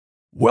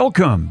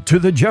Welcome to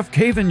the Jeff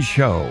Cavins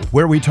Show,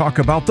 where we talk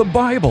about the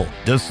Bible,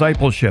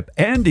 discipleship,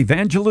 and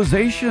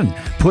evangelization,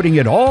 putting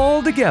it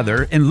all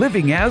together and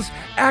living as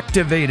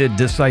activated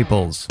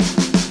disciples.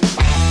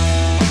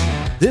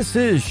 This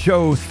is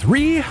show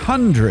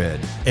 300,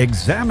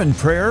 Examen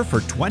Prayer for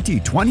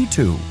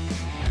 2022.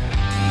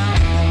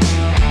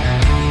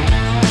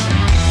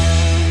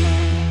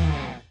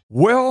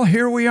 Well,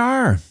 here we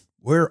are.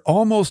 We're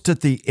almost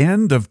at the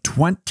end of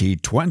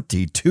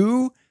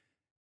 2022.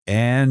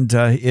 And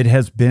it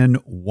has been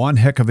one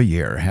heck of a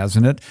year,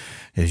 hasn't it?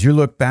 As you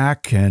look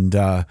back and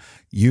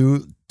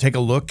you take a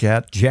look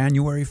at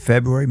January,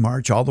 February,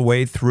 March, all the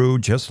way through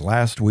just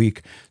last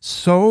week,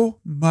 so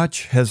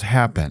much has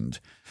happened,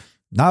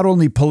 not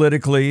only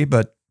politically,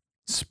 but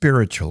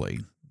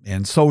spiritually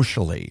and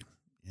socially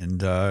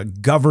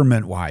and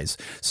government-wise.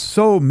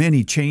 So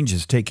many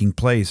changes taking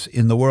place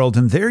in the world.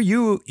 And there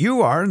you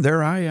are, and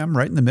there I am,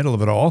 right in the middle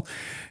of it all.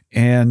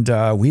 And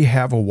we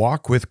have a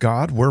walk with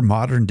God. We're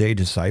modern-day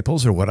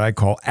disciples, or what I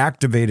call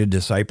activated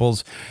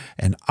disciples.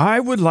 And I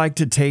would like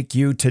to take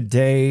you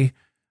today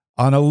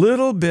on a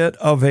little bit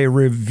of a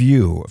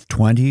review of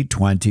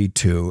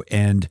 2022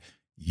 and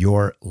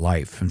your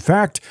life. In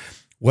fact,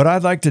 what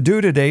I'd like to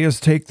do today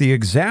is take the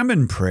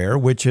Examen Prayer,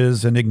 which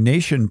is an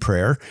Ignatian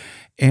prayer,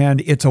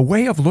 and it's a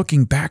way of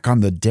looking back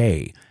on the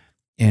day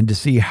and to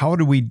see how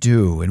do we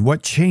do and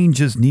what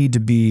changes need to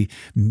be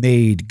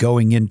made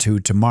going into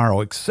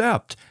tomorrow.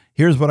 Except,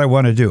 here's what I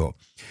want to do.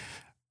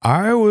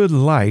 I would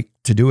like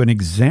to do an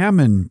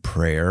Examen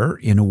Prayer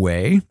in a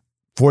way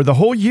for the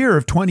whole year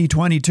of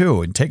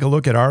 2022 and take a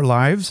look at our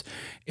lives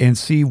and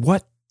see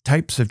what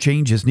types of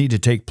changes need to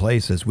take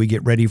place as we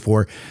get ready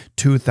for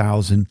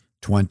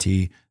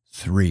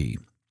 2023.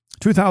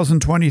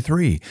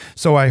 2023.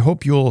 So I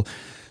hope you'll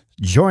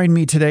join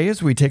me today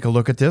as we take a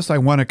look at this. I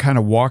want to kind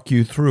of walk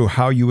you through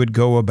how you would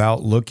go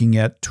about looking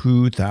at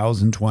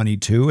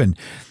 2022 and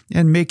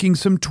making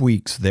some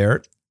tweaks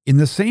there. In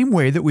the same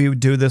way that we would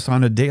do this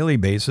on a daily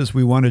basis,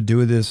 we want to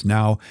do this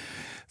now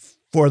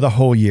for the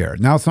whole year.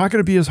 Now, it's not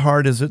going to be as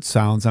hard as it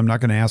sounds. I'm not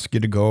going to ask you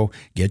to go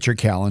get your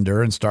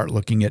calendar and start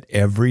looking at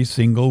every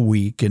single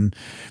week and,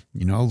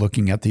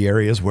 looking at the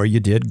areas where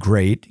you did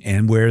great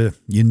and where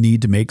you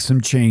need to make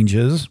some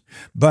changes.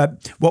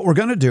 But what we're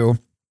going to do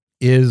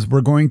is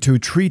we're going to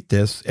treat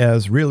this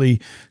as really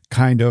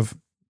kind of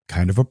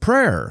a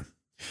prayer.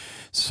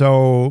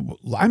 So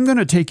I'm going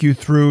to take you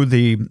through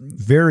the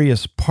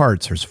various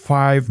parts. There's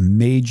 5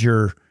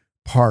 major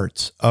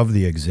parts of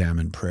the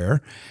Examen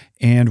Prayer,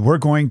 and we're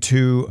going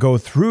to go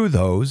through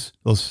those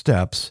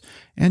steps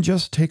and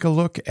just take a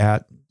look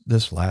at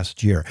this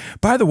last year.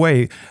 By the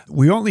way,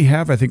 we only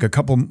have, I think,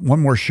 one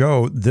more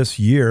show this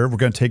year. We're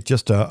going to take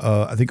just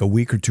a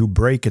week or two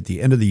break at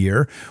the end of the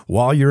year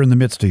while you're in the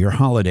midst of your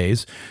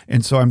holidays.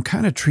 And so I'm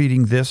kind of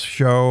treating this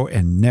show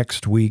and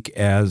next week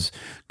as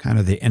kind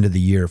of the end of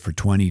the year for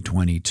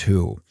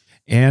 2022.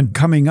 And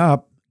coming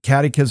up,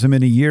 Catechism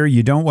in a Year,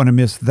 you don't want to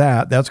miss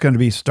that. That's going to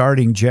be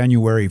starting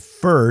January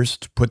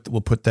 1st.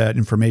 We'll put that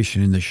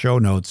information in the show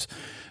notes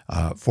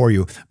for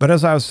you. But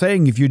as I was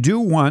saying, if you do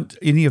want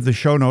any of the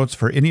show notes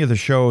for any of the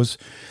shows,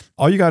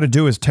 all you got to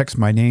do is text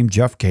my name,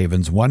 Jeff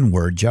Cavins, one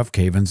word, Jeff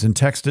Cavins, and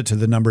text it to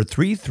the number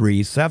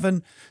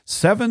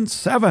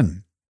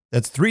 33777.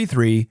 That's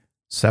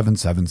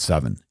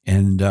 33777.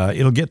 And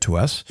it'll get to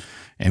us,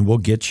 and we'll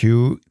get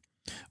you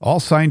all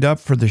signed up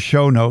for the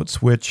show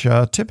notes, which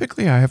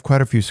typically I have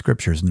quite a few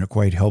scriptures, and they're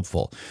quite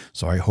helpful.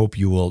 So I hope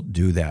you will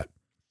do that.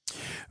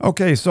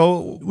 Okay,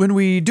 so when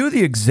we do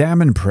the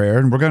Examen Prayer,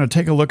 and we're going to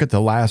take a look at the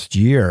last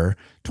year,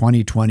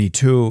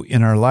 2022,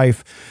 in our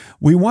life,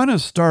 we want to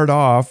start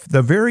off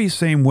the very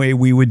same way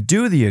we would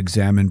do the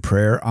Examen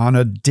Prayer on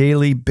a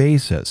daily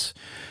basis.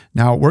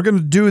 Now, we're going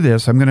to do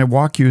this. I'm going to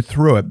walk you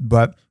through it,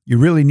 but you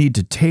really need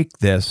to take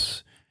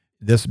this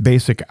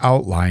basic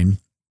outline,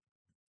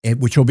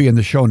 which will be in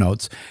the show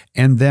notes,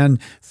 and then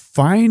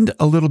find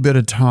a little bit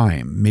of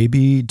time.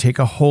 Maybe take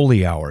a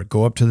holy hour,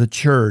 go up to the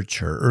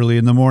church or early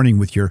in the morning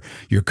with your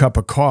cup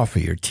of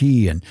coffee or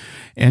tea,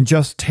 and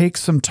just take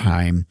some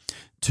time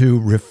to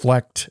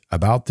reflect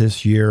about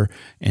this year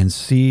and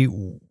see,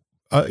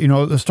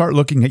 start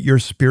looking at your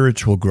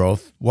spiritual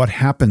growth, what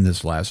happened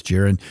this last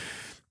year and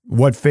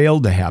what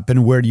failed to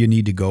happen, where do you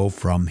need to go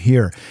from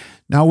here.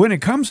 Now, when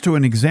it comes to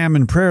an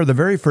Examen Prayer, the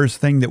very first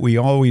thing that we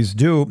always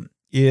do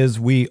is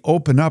we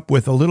open up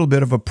with a little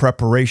bit of a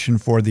preparation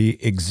for the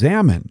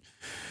examen.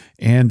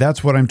 And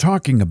that's what I'm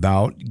talking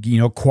about.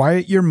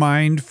 Quiet your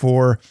mind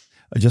for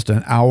just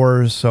an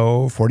hour or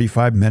so,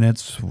 45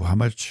 minutes, how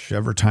much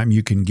ever time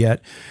you can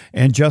get,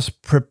 and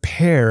just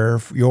prepare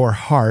your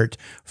heart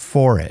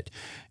for it.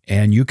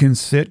 And you can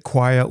sit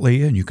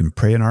quietly and you can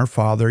pray in Our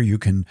Father. You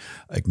can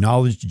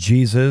acknowledge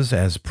Jesus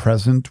as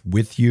present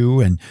with you.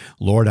 And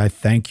Lord, I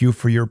thank you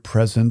for your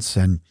presence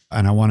and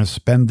I want to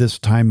spend this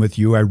time with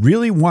you. I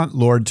really want,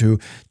 Lord, to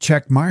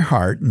check my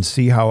heart and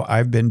see how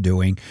I've been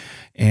doing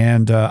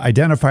and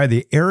identify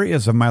the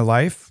areas of my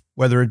life,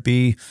 whether it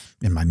be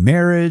in my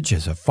marriage,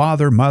 as a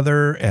father,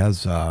 mother,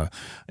 as an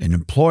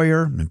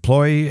employer, an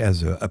employee,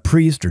 as a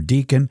priest or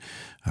deacon,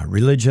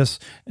 religious.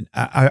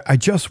 I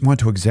just want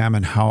to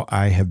examine how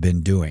I have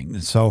been doing.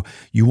 And so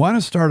you want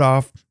to start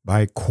off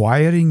by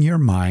quieting your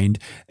mind.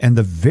 And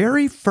the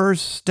very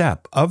first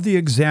step of the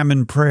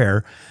Examen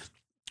Prayer,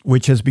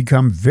 which has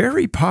become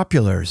very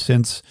popular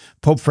since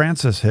Pope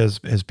Francis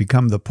has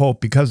become the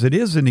Pope, because it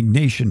is an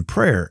Ignatian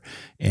prayer,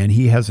 and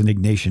he has an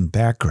Ignatian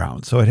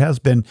background. So it has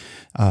been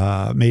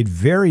made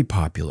very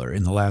popular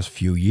in the last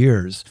few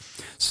years.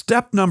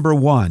 Step number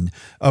 1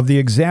 of the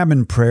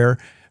Examen Prayer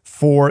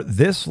for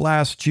this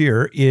last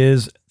year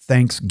is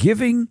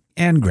thanksgiving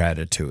and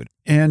gratitude.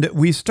 And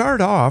we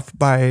start off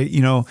by,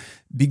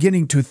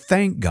 beginning to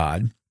thank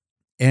God,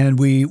 and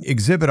we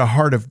exhibit a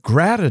heart of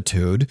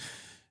gratitude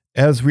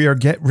as we are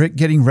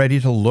getting ready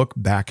to look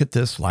back at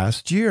this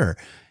last year.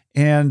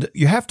 And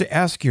you have to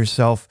ask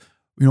yourself,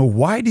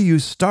 why do you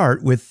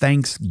start with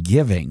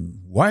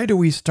thanksgiving? Why do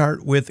we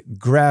start with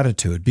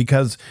gratitude?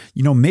 Because,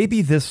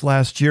 maybe this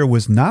last year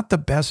was not the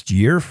best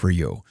year for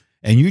you,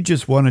 and you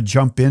just want to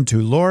jump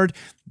into, Lord,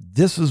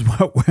 this is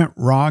what went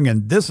wrong,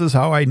 and this is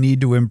how I need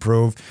to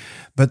improve.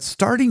 But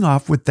starting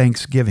off with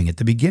thanksgiving at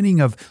the beginning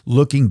of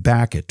looking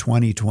back at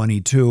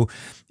 2022,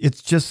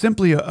 it's just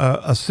simply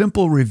a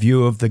simple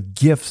review of the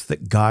gifts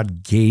that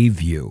God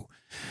gave you.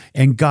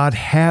 And God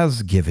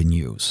has given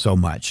you so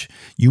much.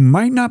 You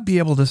might not be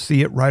able to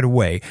see it right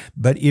away,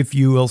 but if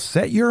you will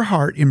set your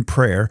heart in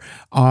prayer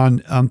on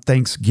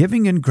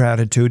thanksgiving and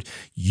gratitude,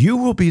 you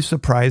will be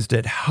surprised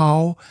at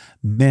how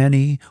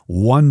many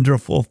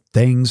wonderful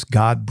things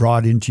God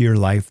brought into your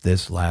life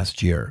this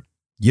last year.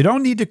 You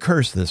don't need to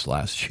curse this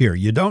last year.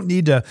 You don't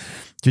need to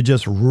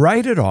just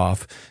write it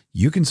off.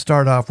 You can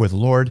start off with,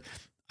 Lord,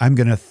 I'm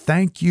going to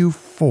thank you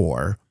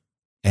for,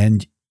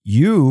 and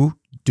you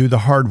do the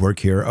hard work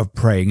here of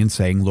praying and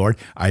saying, Lord,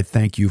 I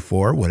thank you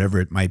for whatever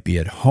it might be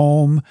at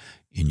home,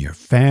 in your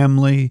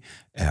family,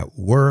 at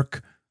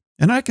work.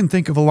 And I can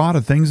think of a lot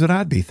of things that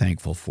I'd be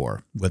thankful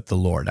for with the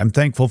Lord. I'm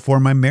thankful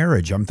for my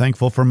marriage. I'm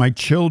thankful for my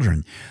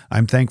children.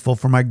 I'm thankful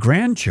for my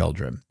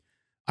grandchildren.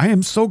 I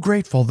am so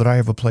grateful that I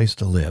have a place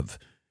to live,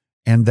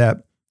 and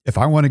that if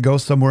I want to go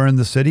somewhere in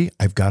the city,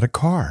 I've got a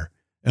car.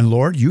 And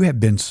Lord, you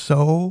have been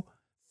so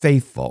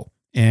faithful.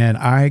 And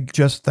I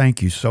just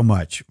thank you so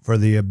much for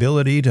the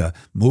ability to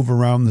move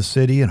around the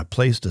city and a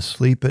place to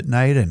sleep at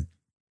night and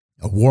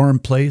a warm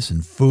place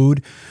and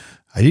food.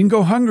 I didn't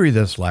go hungry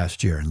this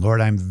last year. And Lord,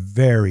 I'm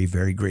very,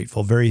 very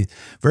grateful, very,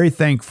 very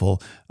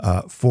thankful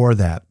for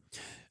that.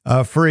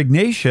 For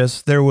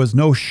Ignatius, there was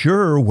no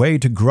surer way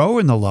to grow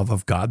in the love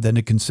of God than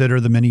to consider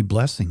the many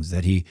blessings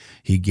that he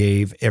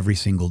gave every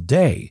single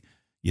day.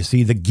 You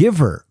see, the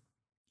giver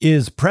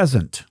is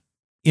present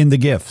in the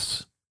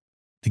gifts.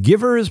 The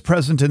giver is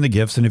present in the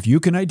gifts, and if you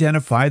can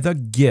identify the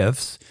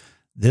gifts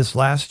this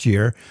last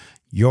year,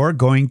 you're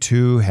going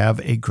to have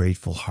a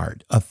grateful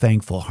heart, a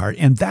thankful heart.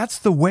 And that's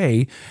the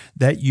way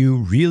that you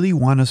really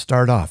want to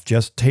start off.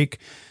 Just take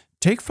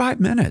 5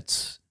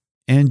 minutes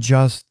and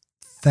just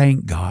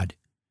thank God.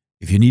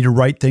 If you need to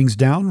write things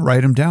down,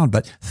 write them down,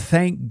 but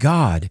thank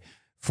God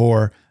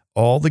for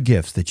all the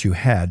gifts that you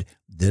had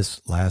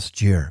this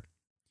last year.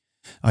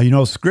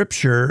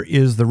 Scripture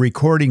is the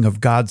recording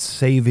of God's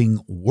saving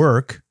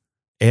work,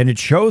 and it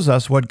shows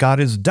us what God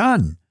has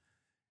done.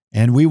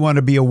 And we want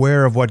to be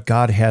aware of what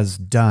God has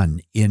done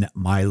in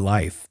my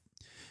life.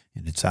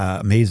 And it's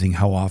amazing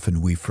how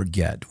often we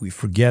forget. We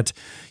forget,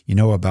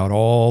 about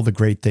all the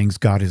great things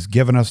God has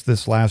given us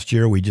this last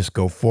year. We just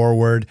go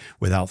forward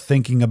without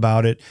thinking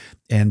about it.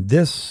 And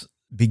this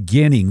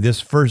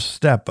first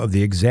step of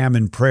the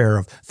Examen Prayer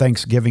of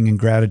thanksgiving and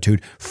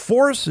gratitude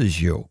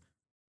forces you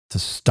to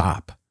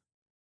stop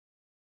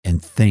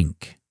and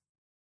think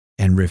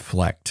and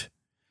reflect.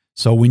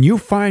 So when you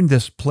find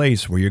this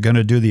place where you're going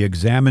to do the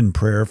Examen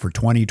Prayer for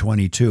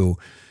 2022,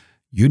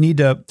 you need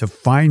to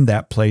find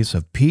that place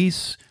of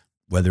peace,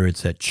 whether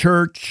it's at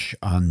church,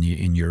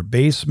 in your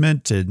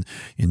basement, in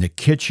the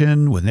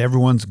kitchen, when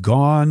everyone's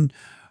gone,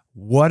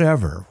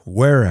 whatever,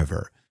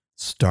 wherever.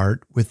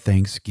 Start with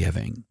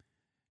thanksgiving.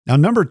 Now,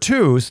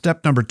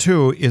 step number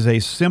 2 is a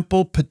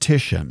simple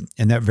petition.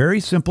 And that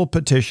very simple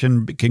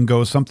petition can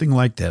go something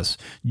like this.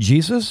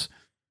 Jesus,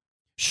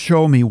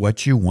 show me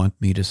what you want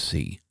me to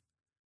see.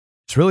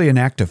 It's really an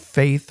act of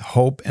faith,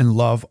 hope, and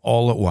love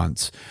all at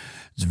once.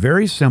 It's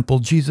very simple.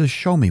 Jesus,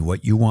 show me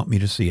what you want me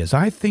to see. As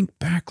I think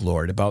back,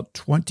 Lord, about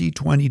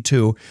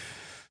 2022,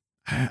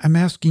 I'm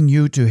asking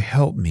you to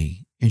help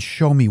me and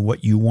show me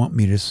what you want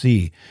me to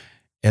see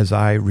as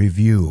I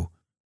review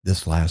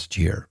this last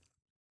year.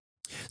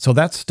 So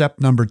that's step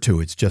number 2.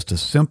 It's just a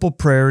simple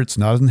prayer. It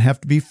doesn't have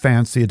to be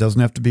fancy. It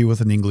doesn't have to be with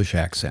an English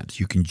accent.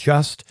 You can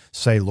just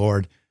say,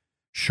 Lord,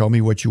 show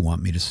me what you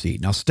want me to see.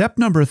 Now, step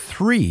number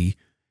 3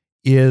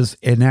 is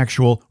an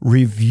actual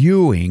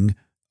reviewing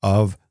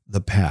of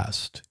the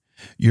past.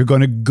 You're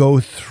going to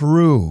go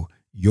through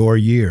your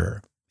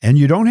year. And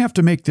you don't have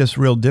to make this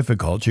real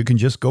difficult. You can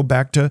just go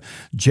back to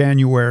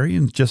January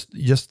and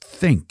just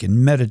think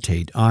and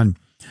meditate on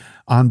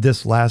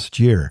this last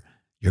year.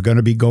 You're going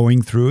to be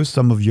going through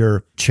some of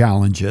your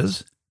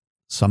challenges,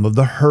 some of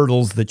the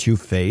hurdles that you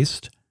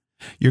faced.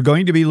 You're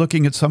going to be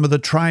looking at some of the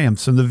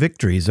triumphs and the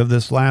victories of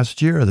this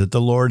last year that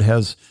the Lord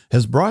has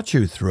brought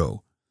you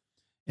through.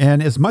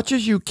 And as much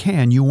as you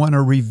can, you want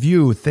to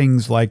review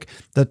things like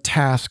the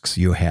tasks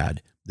you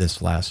had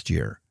this last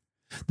year,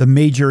 the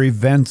major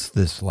events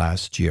this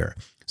last year,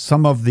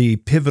 some of the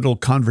pivotal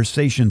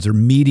conversations or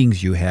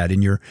meetings you had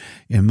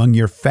among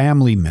your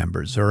family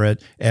members or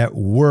at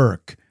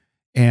work.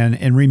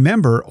 And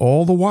remember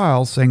all the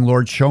while saying,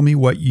 Lord, show me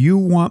what you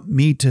want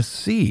me to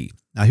see.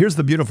 Now, here's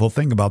the beautiful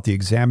thing about the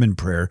Examen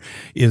Prayer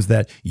is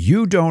that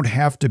you don't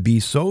have to be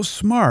so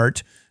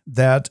smart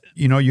that,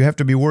 you have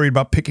to be worried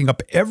about picking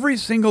up every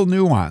single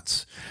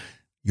nuance.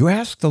 You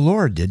asked the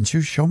Lord, didn't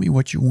you? Show me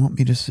what you want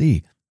me to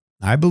see.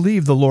 I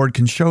believe the Lord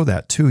can show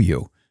that to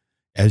you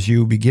as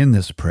you begin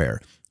this prayer.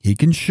 He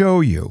can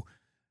show you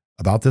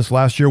about this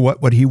last year,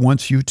 what he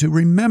wants you to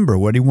remember,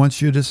 what he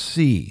wants you to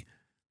see.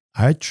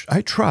 I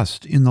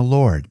trust in the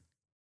Lord.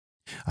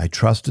 I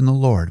trust in the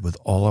Lord with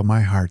all of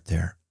my heart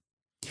there.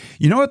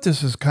 You know what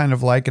this is kind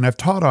of like, and I've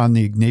taught on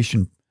the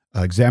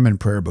Examen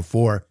Prayer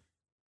before.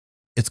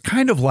 It's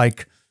kind of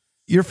like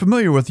you're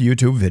familiar with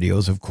YouTube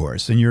videos, of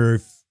course, and you're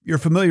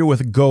familiar with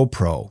a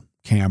GoPro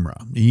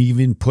camera. You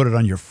even put it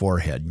on your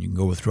forehead and you can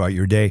go throughout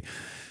your day.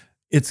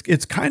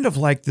 It's kind of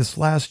like this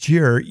last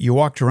year, you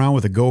walked around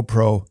with a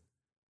GoPro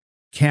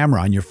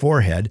camera on your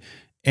forehead.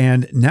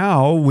 And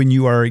now when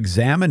you are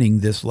examining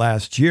this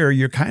last year,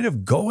 you're kind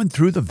of going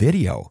through the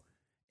video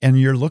and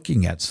you're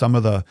looking at some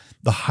of the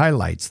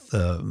highlights,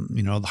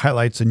 the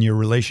highlights in your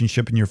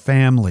relationship in your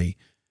family,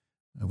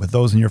 with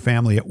those in your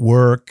family at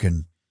work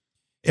and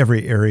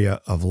every area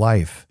of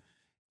life.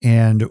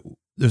 And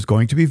there's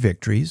going to be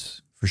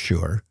victories for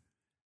sure.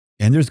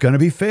 And there's going to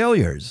be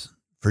failures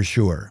for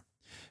sure.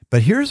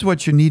 But here's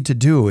what you need to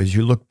do as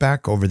you look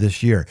back over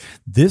this year.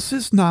 This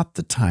is not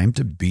the time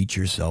to beat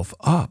yourself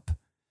up.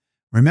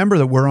 Remember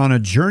that we're on a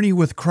journey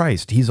with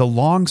Christ. He's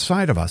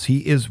alongside of us.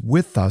 He is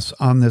with us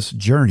on this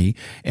journey.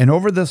 And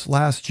over this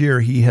last year,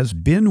 he has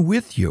been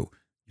with you.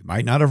 You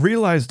might not have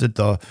realized it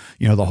the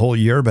whole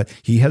year, but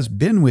he has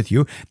been with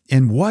you.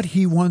 And what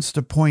he wants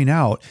to point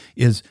out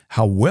is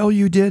how well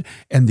you did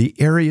and the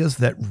areas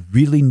that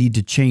really need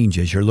to change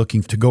as you're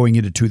looking to going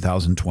into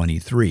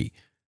 2023.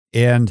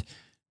 And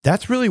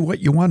that's really what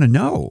you want to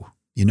know.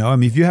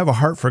 If you have a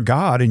heart for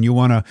God and you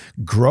want to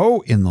grow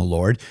in the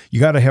Lord, you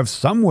got to have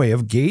some way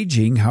of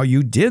gauging how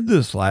you did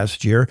this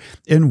last year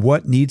and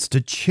what needs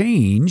to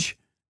change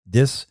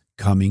this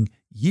coming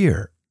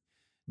year.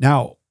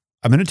 Now,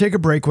 I'm going to take a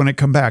break. When I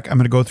come back, I'm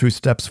going to go through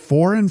steps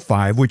 4 and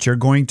 5, which are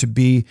going to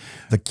be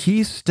the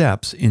key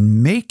steps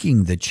in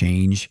making the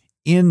change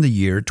in the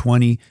year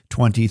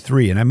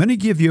 2023. And I'm going to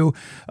give you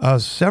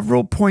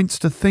several points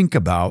to think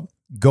about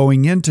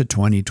going into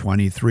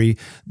 2023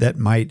 that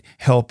might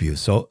help you.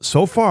 So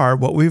far,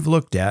 what we've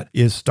looked at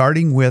is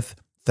starting with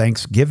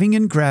thanksgiving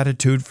and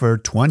gratitude for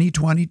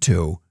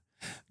 2022,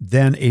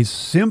 then a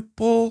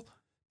simple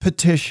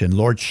petition,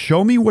 Lord,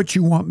 show me what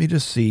you want me to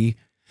see,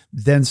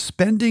 then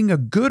spending a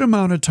good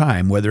amount of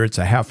time, whether it's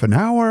a half an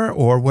hour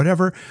or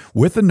whatever,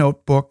 with a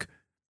notebook,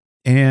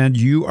 and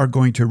you are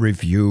going to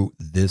review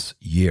this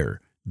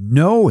year,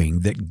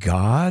 knowing that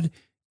God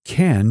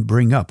can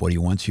bring up what he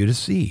wants you to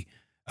see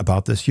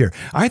about this year.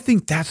 I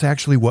think that's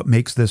actually what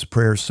makes this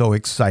prayer so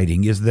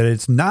exciting, is that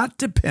it's not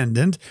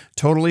dependent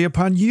totally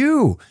upon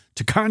you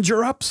to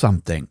conjure up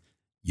something.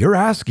 You're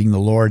asking the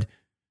Lord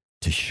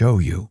to show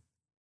you.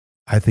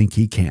 I think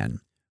he can.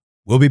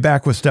 We'll be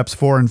back with steps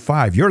 4 and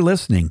 5. You're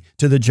listening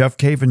to The Jeff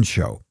Cavins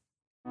Show.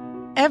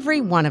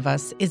 Every one of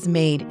us is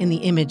made in the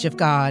image of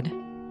God.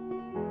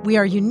 We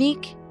are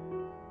unique,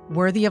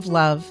 worthy of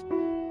love,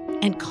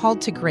 and called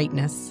to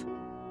greatness.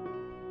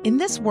 In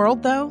this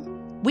world, though,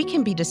 we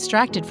can be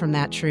distracted from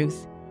that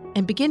truth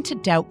and begin to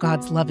doubt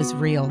God's love is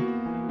real.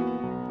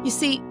 You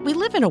see, we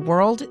live in a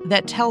world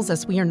that tells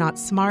us we are not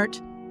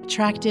smart,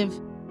 attractive,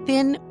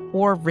 thin,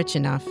 or rich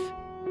enough.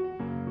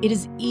 It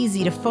is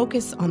easy to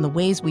focus on the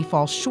ways we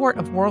fall short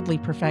of worldly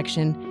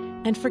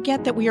perfection and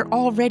forget that we are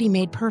already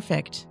made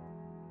perfect.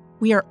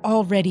 We are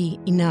already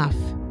enough.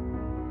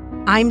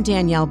 I'm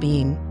Danielle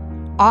Bean,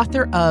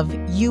 author of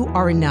You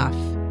Are Enough: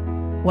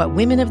 What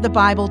Women of the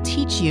Bible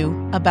Teach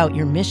You About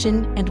Your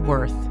Mission and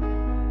Worth.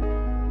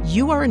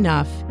 You Are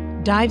Enough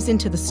dives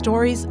into the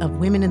stories of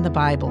women in the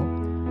Bible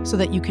so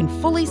that you can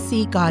fully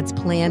see God's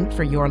plan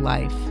for your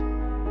life.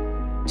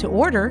 To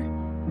order,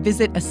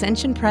 visit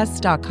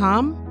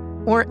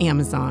ascensionpress.com or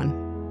Amazon.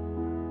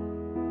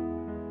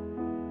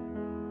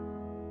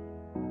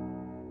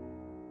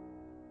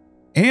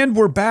 And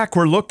we're back.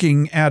 We're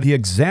looking at the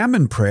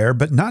Examen Prayer,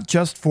 but not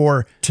just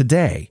for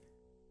today,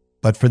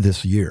 but for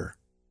this year,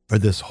 for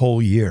this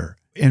whole year.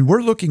 And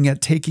we're looking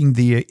at taking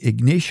the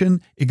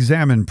Ignatian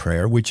Examen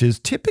Prayer, which is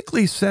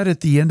typically said at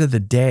the end of the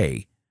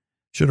day.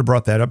 Should have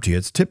brought that up to you.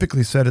 It's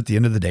typically said at the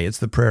end of the day. It's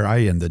the prayer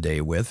I end the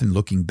day with and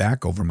looking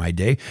back over my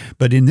day.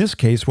 But in this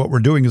case, what we're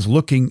doing is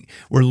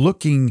we're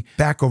looking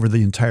back over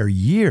the entire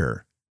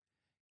year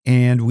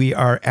and we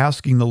are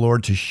asking the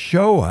Lord to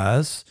show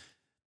us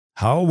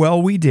how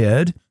well we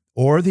did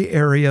or the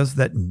areas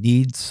that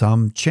need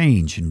some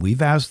change. And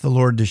we've asked the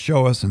Lord to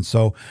show us, and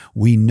so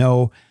we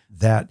know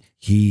that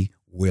He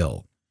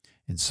will.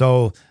 And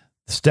so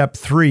step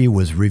 3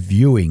 was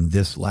reviewing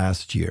this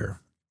last year.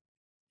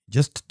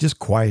 Just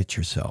quiet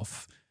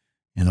yourself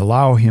and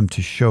allow Him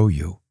to show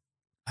you.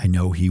 I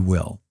know He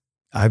will.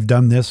 I've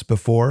done this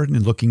before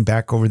and looking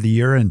back over the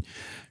year, and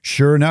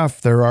sure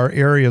enough, there are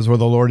areas where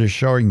the Lord is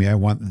showing me, I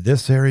want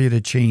this area to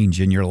change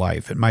in your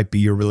life. It might be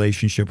your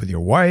relationship with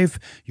your wife,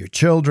 your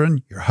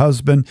children, your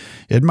husband.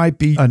 It might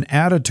be an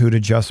attitude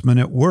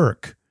adjustment at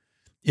work.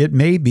 It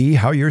may be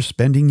how you're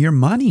spending your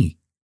money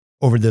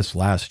over this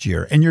last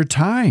year and your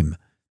time,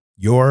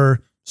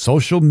 your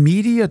social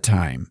media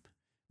time.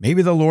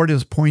 Maybe the Lord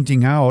is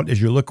pointing out as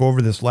you look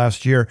over this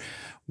last year,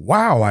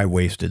 wow, I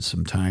wasted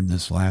some time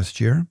this last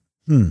year.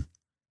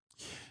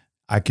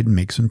 I can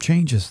make some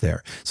changes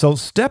there. So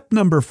step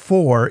number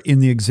 4 in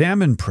the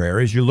Examen Prayer,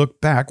 as you look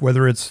back,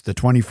 whether it's the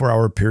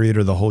 24-hour period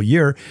or the whole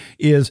year,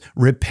 is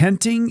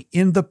repenting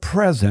in the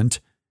present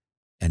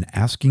and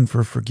asking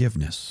for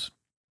forgiveness.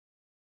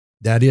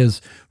 That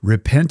is,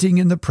 repenting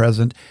in the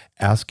present,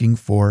 asking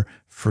for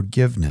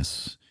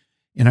forgiveness.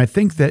 And I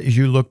think that as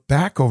you look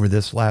back over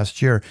this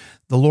last year,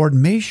 the Lord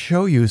may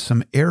show you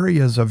some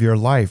areas of your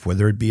life,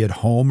 whether it be at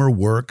home or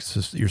work,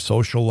 your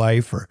social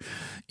life or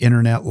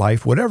internet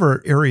life,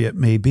 whatever area it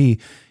may be.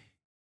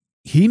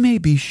 He may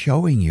be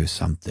showing you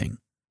something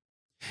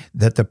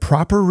that the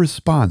proper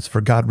response for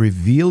God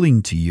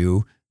revealing to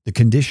you the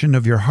condition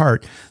of your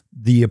heart,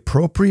 the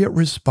appropriate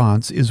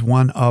response is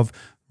one of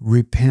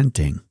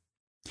repenting.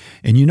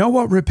 And you know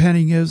what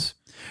repenting is?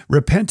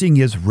 Repenting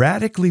is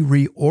radically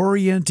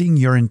reorienting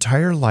your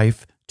entire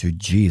life to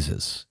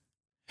Jesus.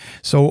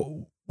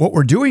 So what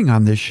we're doing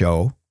on this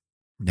show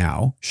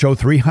now, show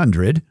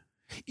 300,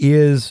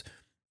 is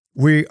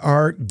we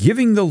are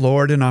giving the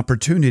Lord an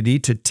opportunity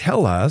to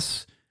tell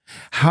us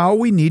how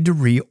we need to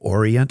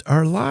reorient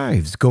our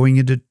lives going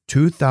into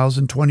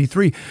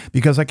 2023.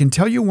 Because I can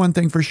tell you one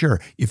thing for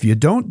sure. If you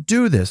don't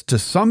do this to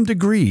some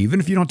degree, even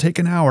if you don't take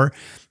an hour,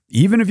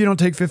 even if you don't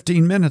take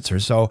 15 minutes or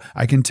so,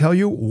 I can tell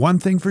you one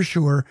thing for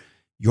sure,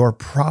 you're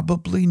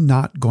probably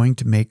not going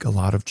to make a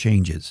lot of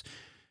changes.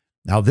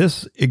 Now,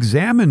 this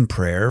Examen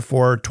Prayer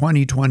for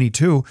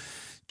 2022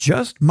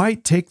 just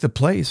might take the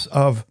place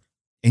of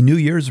a New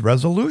Year's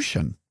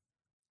resolution.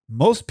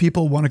 Most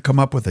people want to come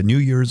up with a New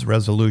Year's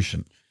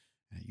resolution.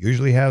 It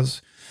usually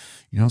has,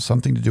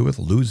 something to do with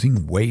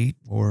losing weight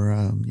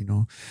or,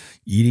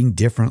 eating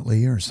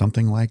differently or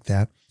something like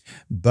that.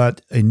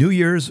 But a New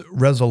Year's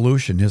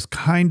resolution is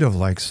kind of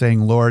like saying,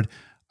 Lord,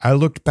 I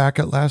looked back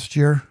at last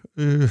year.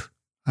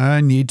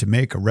 I need to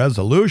make a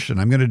resolution.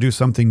 I'm going to do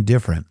something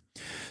different.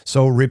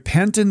 So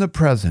repent in the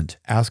present,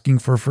 asking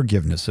for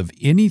forgiveness of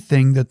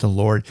anything that the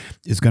Lord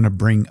is going to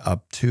bring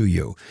up to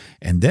you.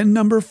 And then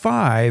number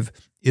 5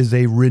 is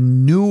a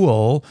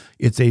renewal.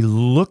 It's a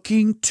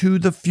looking to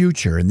the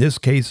future. In this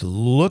case,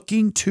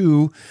 looking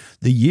to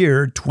the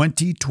year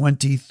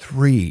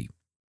 2023.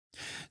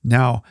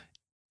 Now,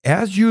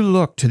 as you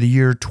look to the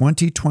year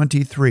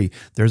 2023,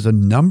 there's a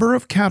number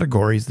of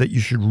categories that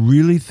you should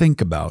really think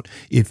about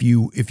if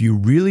you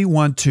really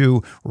want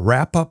to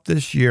wrap up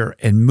this year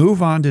and move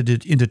on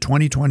into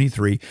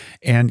 2023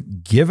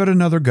 and give it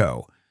another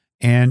go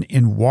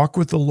and walk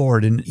with the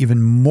Lord in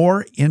even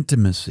more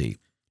intimacy.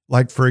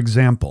 Like, for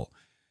example,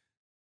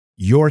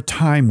 your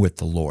time with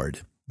the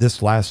Lord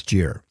this last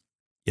year.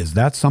 Is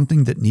that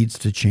something that needs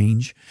to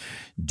change?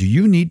 Do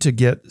you need to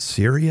get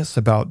serious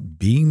about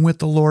being with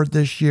the Lord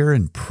this year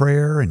in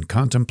prayer and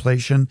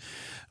contemplation,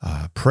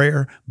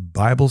 prayer,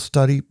 Bible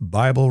study,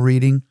 Bible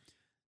reading?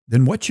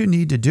 Then what you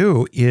need to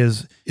do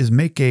is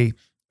make a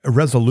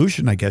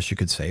resolution, I guess you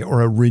could say,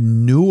 or a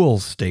renewal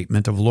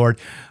statement of, Lord,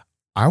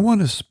 I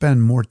want to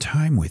spend more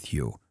time with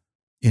you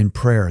in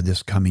prayer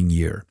this coming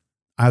year.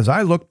 As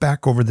I look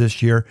back over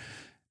this year,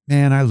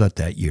 man, I let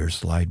that year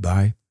slide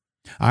by.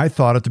 I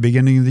thought at the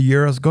beginning of the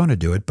year I was going to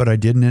do it, but I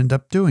didn't end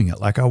up doing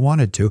it like I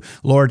wanted to.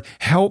 Lord,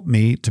 help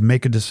me to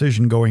make a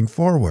decision going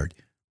forward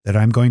that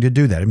I'm going to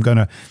do that. I'm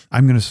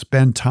going to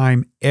spend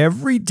time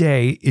every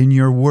day in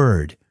your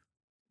word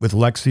with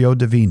Lectio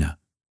Divina.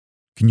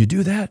 Can you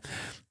do that?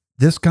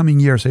 This coming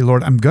year, say,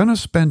 Lord, I'm going to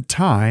spend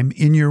time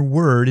in your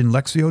word in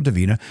Lectio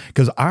Divina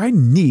because I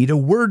need a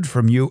word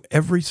from you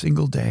every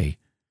single day.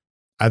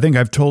 I think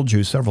I've told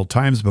you several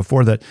times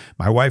before that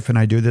my wife and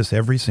I do this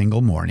every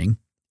single morning.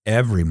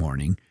 Every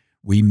morning,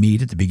 we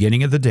meet at the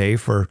beginning of the day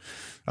for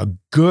a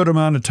good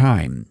amount of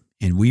time,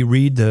 and we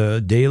read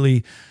the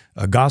daily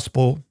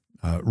gospel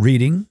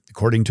reading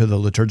according to the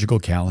liturgical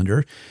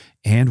calendar,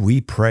 and we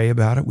pray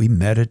about it. We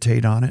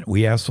meditate on it.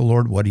 We ask the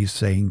Lord what He's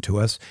saying to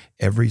us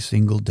every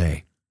single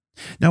day.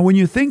 Now, when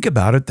you think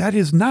about it, that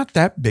is not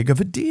that big of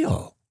a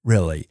deal,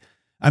 really.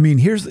 I mean,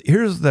 here's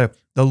the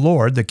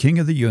Lord, the King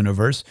of the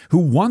universe, who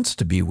wants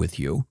to be with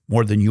you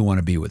more than you want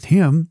to be with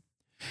Him,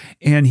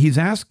 and He's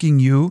asking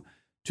you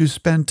to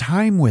spend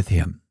time with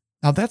Him.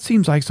 Now, that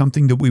seems like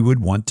something that we would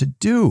want to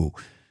do.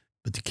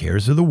 But the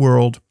cares of the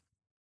world,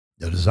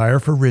 the desire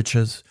for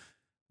riches,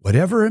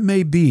 whatever it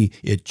may be,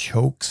 it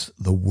chokes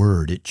the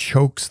word. It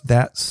chokes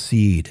that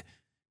seed,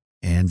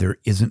 and there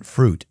isn't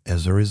fruit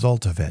as a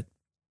result of it.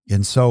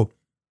 And so,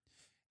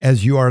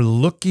 as you are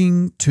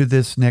looking to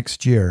this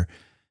next year,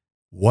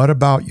 what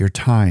about your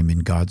time in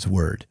God's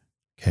Word?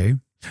 Okay?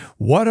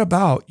 What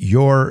about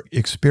your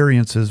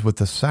experiences with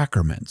the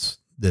sacraments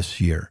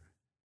this year?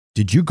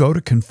 Did you go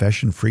to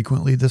confession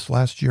frequently this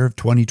last year of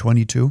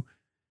 2022?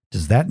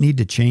 Does that need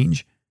to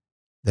change?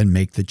 Then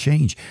make the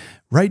change.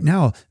 Right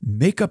now,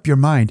 make up your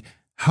mind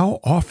how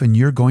often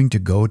you're going to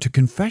go to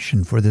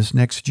confession for this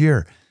next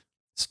year.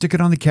 Stick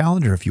it on the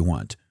calendar if you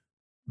want,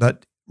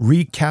 but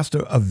recast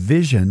a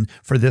vision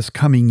for this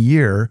coming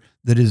year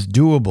that is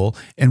doable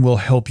and will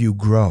help you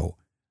grow.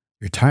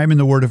 Your time in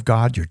the Word of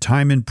God, your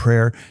time in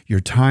prayer, your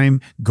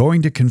time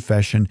going to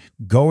confession,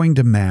 going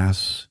to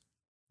Mass,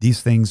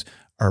 these things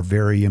are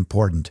very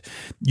important.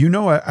 You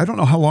know, I don't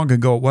know how long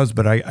ago it was,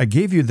 but I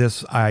gave you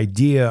this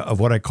idea of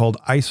what I called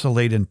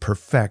isolate and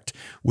perfect,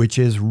 which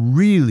is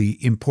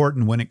really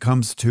important when it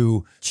comes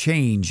to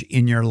change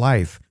in your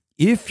life.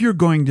 If you're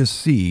going to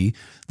see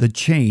the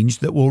change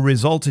that will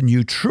result in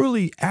you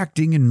truly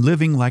acting and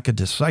living like a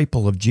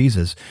disciple of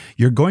Jesus,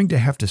 you're going to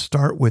have to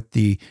start with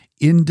the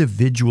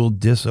individual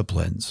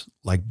disciplines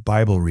like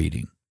Bible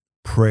reading,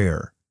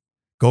 prayer,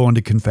 going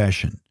to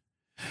confession.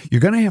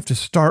 You're going to have to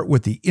start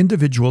with the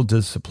individual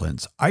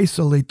disciplines,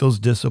 isolate those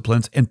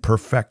disciplines, and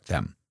perfect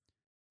them.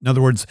 In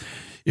other words,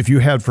 if you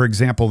had, for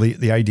example,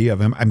 the idea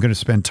of I'm going to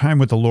spend time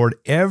with the Lord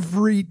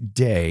every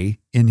day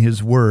in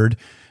His Word,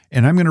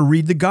 and I'm going to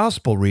read the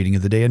gospel reading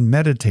of the day and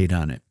meditate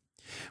on it.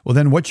 Well,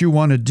 then what you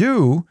want to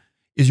do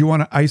is you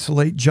want to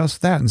isolate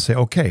just that and say,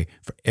 okay,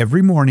 for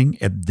every morning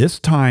at this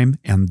time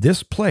and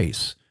this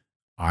place,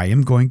 I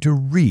am going to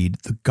read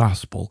the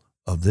gospel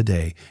of the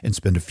day and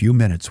spend a few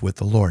minutes with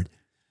the Lord.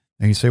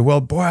 And you say,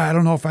 well, boy, I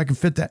don't know if I can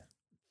fit that.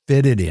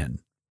 Fit it in.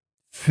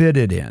 Fit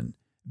it in.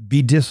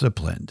 Be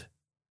disciplined.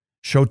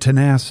 Show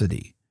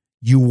tenacity.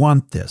 You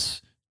want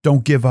this.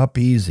 Don't give up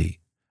easy.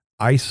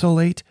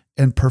 Isolate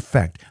and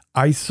perfect.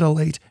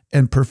 Isolate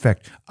and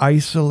perfect.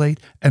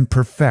 Isolate and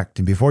perfect.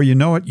 And before you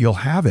know it, you'll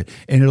have it,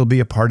 and it'll be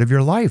a part of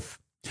your life.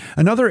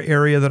 Another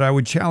area that I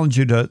would challenge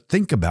you to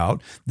think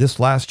about this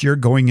last year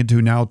going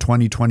into now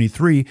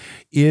 2023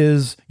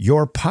 is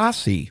your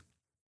posse.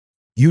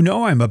 You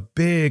know, I'm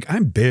big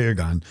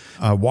on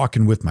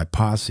walking with my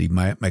posse,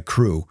 my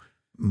crew.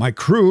 My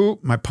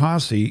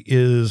posse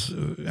is,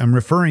 I'm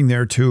referring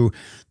there to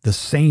the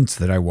saints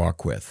that I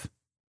walk with.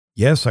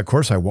 Yes, of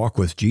course, I walk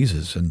with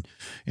Jesus, and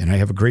I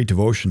have a great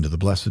devotion to the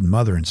Blessed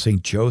Mother and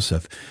Saint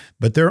Joseph.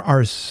 But there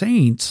are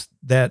saints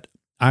that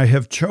I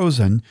have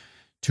chosen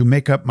to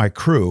make up my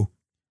crew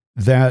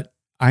that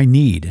I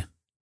need.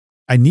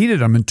 I needed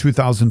them in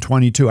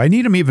 2022. I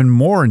need them even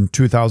more in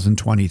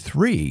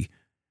 2023.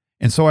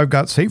 And so I've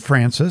got St.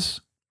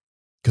 Francis,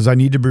 because I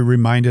need to be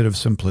reminded of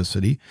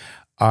simplicity.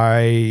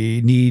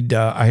 I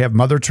have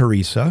Mother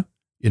Teresa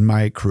in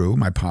my crew,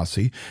 my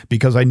posse,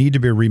 because I need to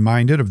be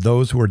reminded of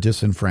those who are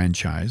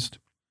disenfranchised.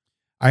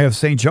 I have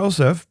St.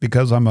 Joseph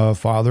because I'm a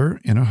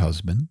father and a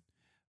husband.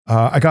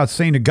 I got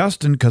St.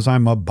 Augustine because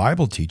I'm a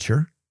Bible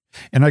teacher.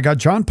 And I got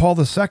John Paul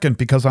II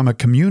because I'm a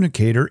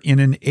communicator in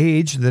an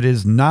age that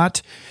is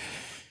not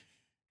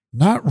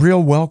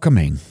real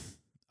welcoming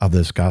of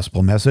this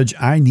gospel message.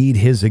 I need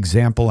his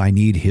example. I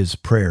need his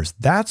prayers.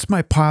 That's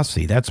my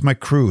posse. That's my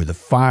crew, the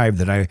 5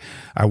 that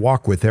I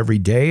walk with every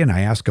day, and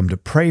I ask them to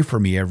pray for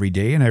me every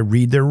day, and I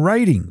read their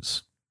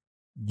writings.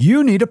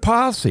 You need a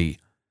posse.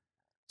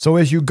 So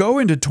as you go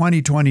into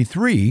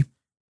 2023,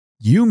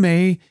 you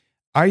may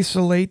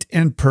isolate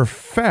and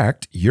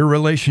perfect your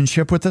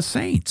relationship with the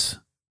saints.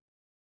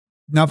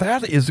 Now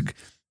that is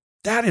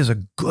a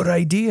good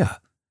idea.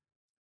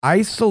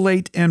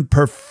 Isolate and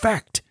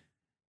perfect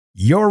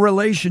your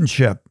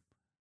relationship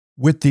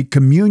with the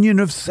communion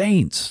of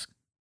saints.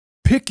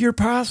 Pick your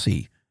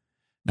posse.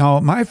 Now,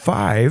 my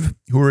 5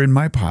 who are in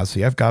my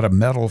posse, I've got a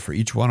medal for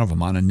each one of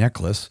them on a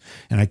necklace,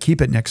 and I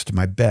keep it next to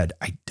my bed.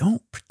 I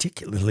don't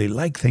particularly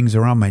like things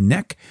around my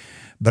neck,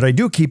 but I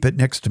do keep it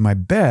next to my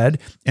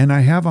bed, and I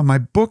have on my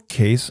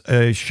bookcase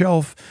a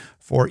shelf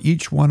for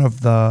each one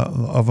of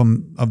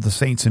the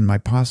saints in my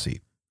posse,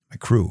 my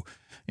crew.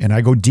 And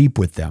I go deep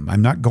with them.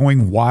 I'm not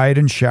going wide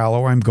and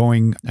shallow. I'm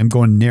going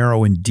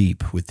narrow and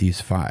deep with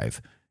these 5.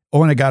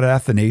 Oh, and I got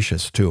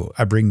Athanasius too.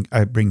 I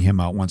bring him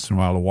out once in a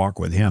while to walk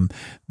with him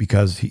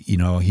because he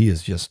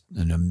is just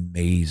an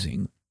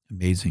amazing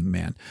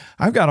man.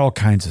 I've got all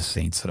kinds of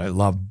saints that I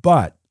love,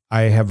 but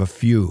I have a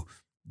few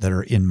that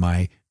are in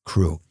my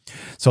crew.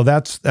 So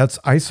that's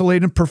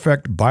isolate and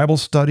perfect Bible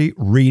study,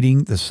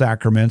 reading the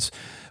sacraments.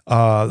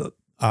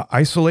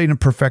 Isolate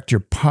and perfect your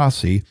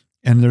posse.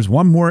 And there's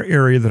one more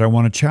area that I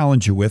want to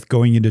challenge you with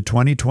going into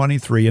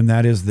 2023, and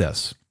that is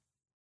this.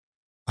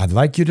 I'd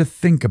like you to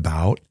think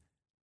about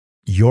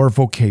your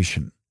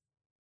vocation.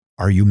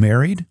 Are you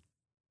married?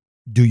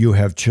 Do you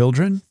have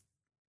children?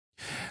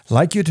 I'd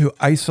like you to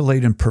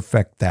isolate and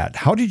perfect that.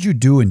 How did you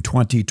do in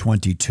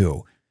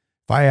 2022?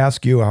 If I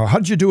ask you, how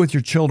did you do with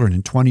your children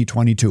in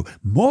 2022?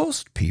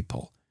 Most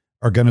people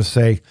are going to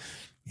say,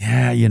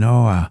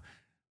 yeah,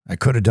 I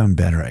could have done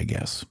better, I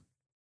guess.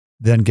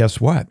 Then guess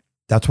what?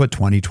 That's what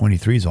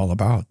 2023 is all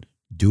about.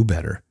 Do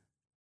better.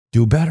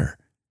 Do better.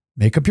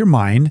 Make up your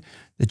mind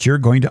that you're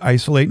going to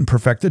isolate and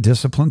perfect the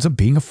disciplines of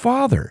being a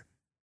father.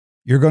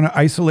 You're going to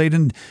isolate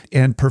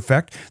and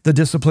perfect the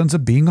disciplines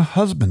of being a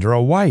husband or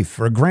a wife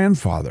or a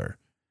grandfather.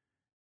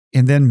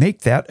 And then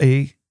make that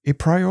a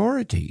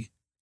priority.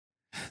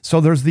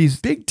 So there's these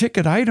big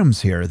ticket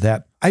items here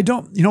that I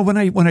don't,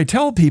 when I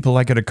tell people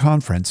like at a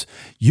conference,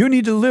 you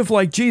need to live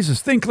like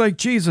Jesus, think like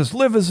Jesus,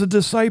 live as a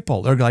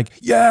disciple. They're like,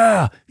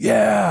 yeah.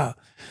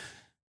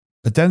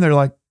 But then they're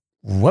like,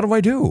 what do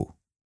I do?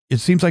 It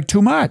seems like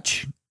too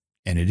much.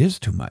 And it is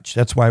too much.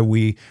 That's why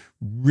we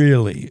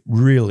really,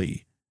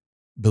 really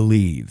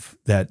believe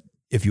that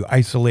if you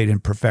isolate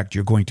and perfect,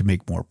 you're going to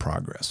make more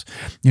progress.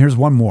 Here's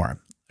one more.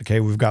 Okay,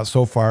 we've got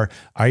so far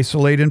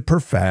isolate and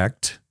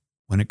perfect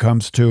when it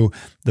comes to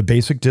the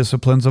basic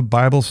disciplines of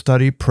Bible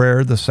study,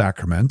 prayer, the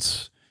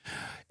sacraments,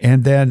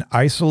 and then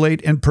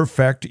isolate and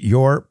perfect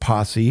your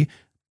posse.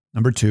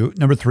 Number 2.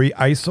 Number 3,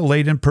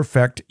 isolate and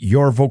perfect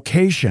your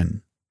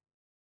vocation.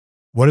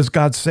 What is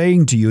God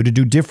saying to you to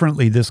do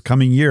differently this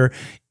coming year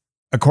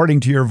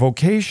according to your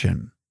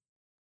vocation?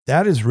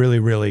 That is really,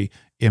 really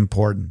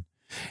important.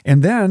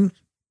 And then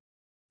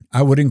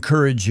I would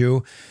encourage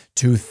you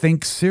to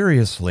think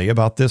seriously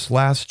about this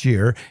last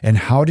year and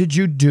how did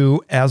you do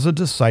as a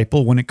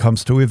disciple when it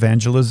comes to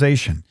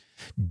evangelization?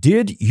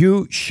 Did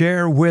you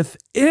share with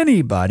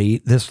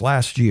anybody this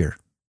last year?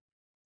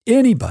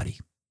 Anybody?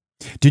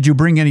 Did you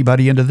bring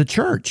anybody into the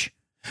church?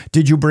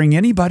 Did you bring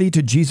anybody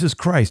to Jesus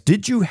Christ?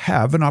 Did you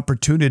have an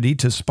opportunity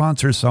to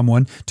sponsor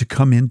someone to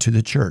come into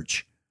the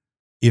church?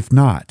 If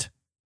not,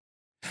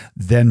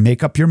 then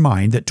make up your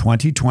mind that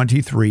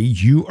 2023,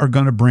 you are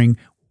going to bring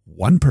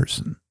one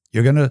person.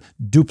 You're going to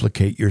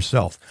duplicate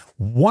yourself.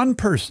 One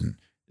person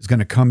is going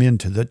to come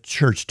into the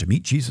church to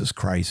meet Jesus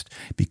Christ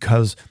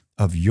because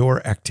of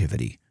your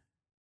activity.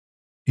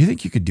 You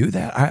think you could do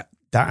that?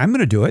 I'm going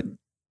to do it.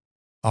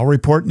 I'll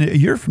report in a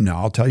year from now.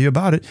 I'll tell you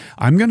about it.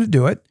 I'm going to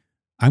do it.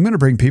 I'm going to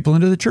bring people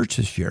into the church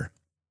this year.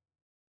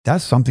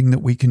 That's something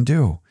that we can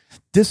do.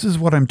 This is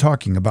what I'm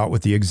talking about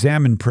with the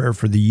Examen Prayer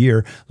for the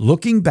year,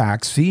 looking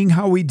back, seeing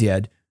how we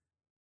did,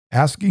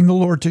 asking the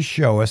Lord to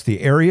show us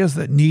the areas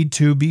that need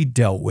to be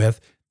dealt with,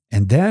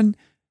 and then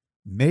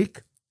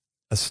make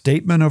a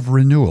statement of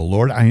renewal.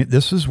 Lord,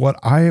 this is what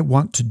I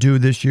want to do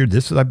this year.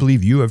 This is, I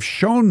believe you have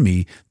shown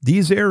me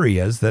these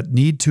areas that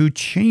need to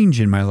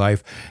change in my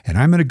life, and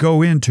I'm going to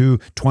go into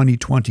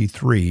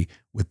 2023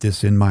 with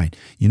this in mind.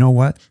 You know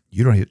what?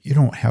 You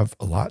don't have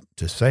a lot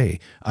to say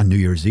on New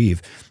Year's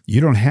Eve.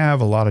 You don't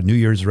have a lot of New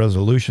Year's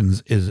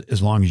resolutions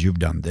as long as you've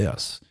done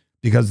this,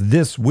 because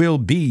this will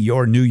be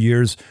your New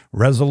Year's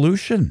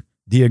resolution,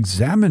 the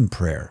Examen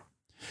Prayer.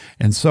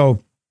 And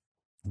so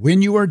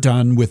when you are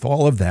done with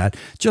all of that,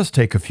 just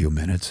take a few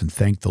minutes and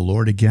thank the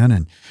Lord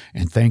again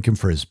and thank him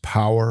for his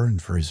power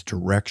and for his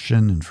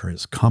direction and for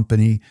his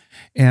company,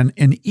 and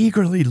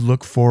eagerly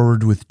look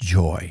forward with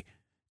joy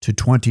to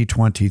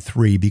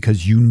 2023,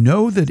 because you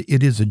know that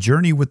it is a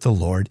journey with the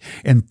Lord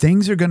and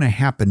things are going to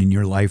happen in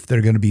your life that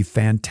are going to be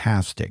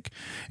fantastic.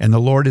 And the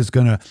Lord is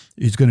going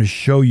to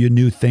show you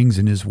new things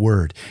in his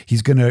word.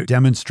 He's going to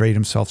demonstrate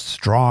himself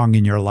strong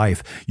in your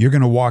life. You're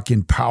going to walk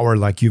in power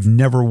like you've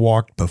never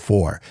walked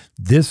before.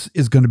 This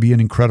is going to be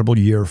an incredible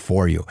year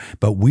for you,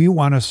 but we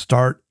want to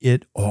start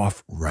it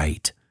off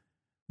right.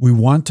 We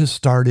want to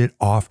start it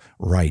off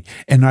right.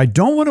 And I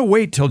don't want to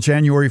wait till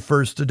January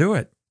 1st to do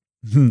it.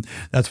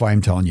 That's why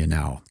I'm telling you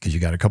now, because you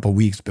got a couple of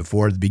weeks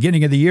before the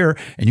beginning of the year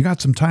and you got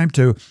some time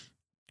to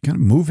kind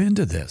of move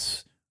into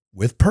this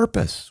with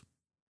purpose,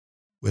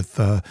 with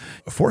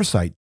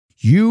foresight.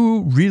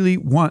 You really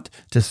want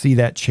to see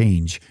that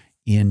change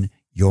in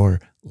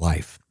your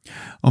life.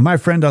 Well, my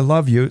friend, I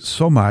love you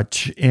so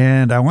much,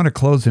 and I want to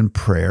close in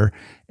prayer,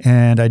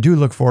 and I do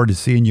look forward to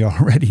seeing you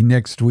already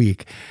next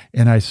week,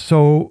 and I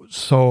so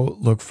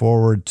look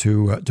forward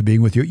to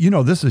being with you. You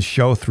know, this is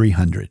show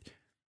 300.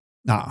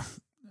 Now,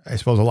 I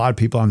suppose a lot of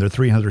people on their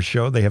 300th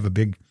show, they have a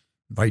big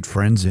invite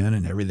friends in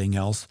and everything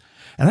else.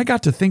 And I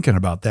got to thinking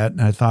about that, and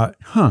I thought,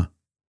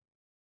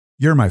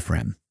 you're my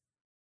friend.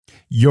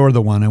 You're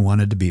the one I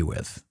wanted to be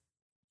with.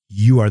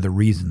 You are the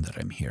reason that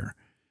I'm here,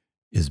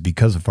 is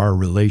because of our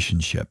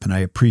relationship. And I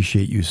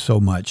appreciate you so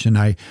much. And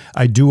I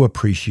do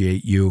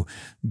appreciate you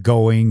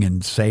going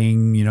and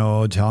saying,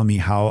 telling me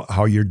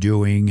how you're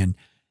doing and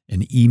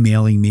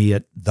emailing me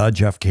at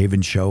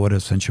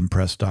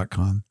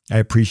thejeffcavenshow@ascensionpress.com. I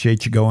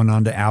appreciate you going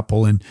on to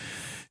Apple and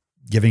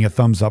giving a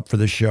thumbs up for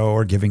the show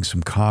or giving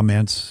some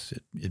comments.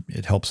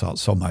 It helps out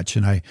so much.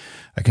 And I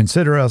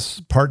consider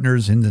us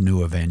partners in the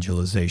new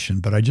evangelization,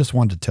 but I just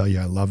wanted to tell you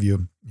I love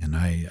you and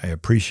I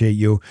appreciate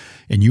you.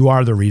 And you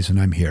are the reason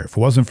I'm here. If it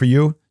wasn't for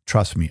you,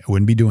 trust me, I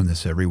wouldn't be doing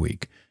this every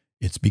week.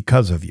 It's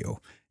because of you.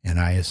 And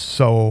I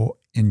so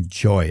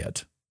enjoy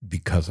it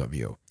because of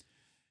you.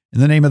 In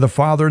the name of the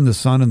Father, and the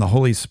Son, and the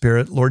Holy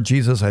Spirit, Lord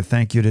Jesus, I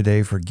thank you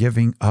today for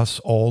giving us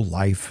all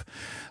life.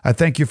 I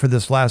thank you for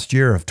this last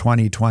year of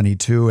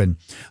 2022. And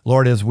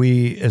Lord, as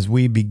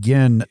we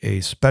begin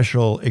a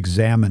special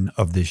examen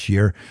of this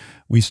year,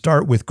 we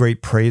start with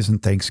great praise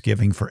and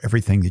thanksgiving for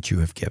everything that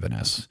you have given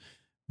us.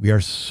 We are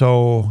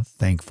so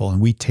thankful,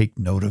 and we take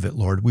note of it,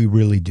 Lord. We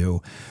really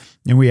do.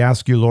 And we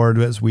ask you, Lord,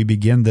 as we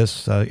begin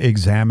this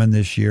examen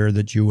this year,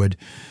 that you would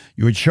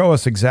show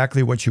us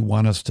exactly what you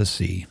want us to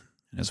see.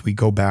 And as we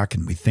go back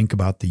and we think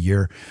about the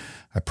year,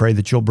 I pray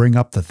that you'll bring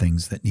up the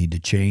things that need to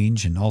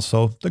change and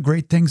also the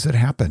great things that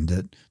happened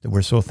that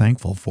we're so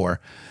thankful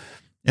for.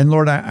 And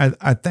Lord,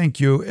 I thank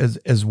you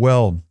as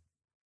well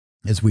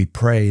as we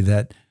pray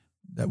that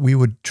we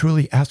would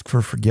truly ask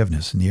for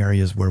forgiveness in the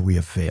areas where we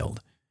have failed,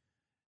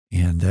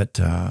 and that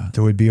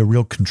there would be a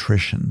real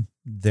contrition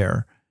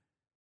there.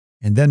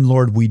 And then,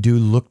 Lord, we do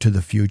look to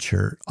the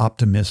future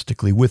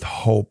optimistically with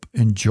hope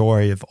and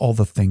joy of all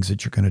the things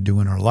that you're going to do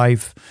in our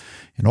life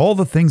and all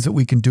the things that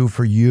we can do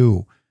for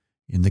you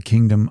in the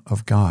kingdom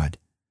of God.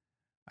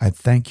 I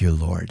thank you,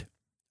 Lord.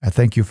 I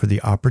thank you for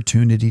the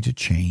opportunity to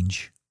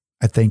change.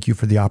 I thank you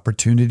for the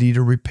opportunity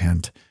to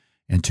repent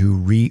and to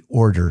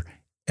reorder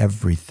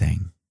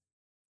everything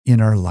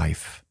in our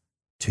life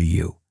to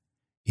you.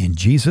 In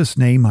Jesus'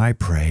 name I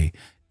pray.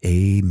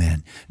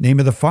 Amen. Name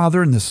of the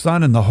Father, and the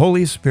Son, and the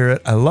Holy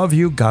Spirit. I love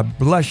you. God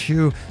bless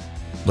you.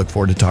 Look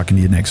forward to talking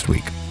to you next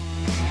week.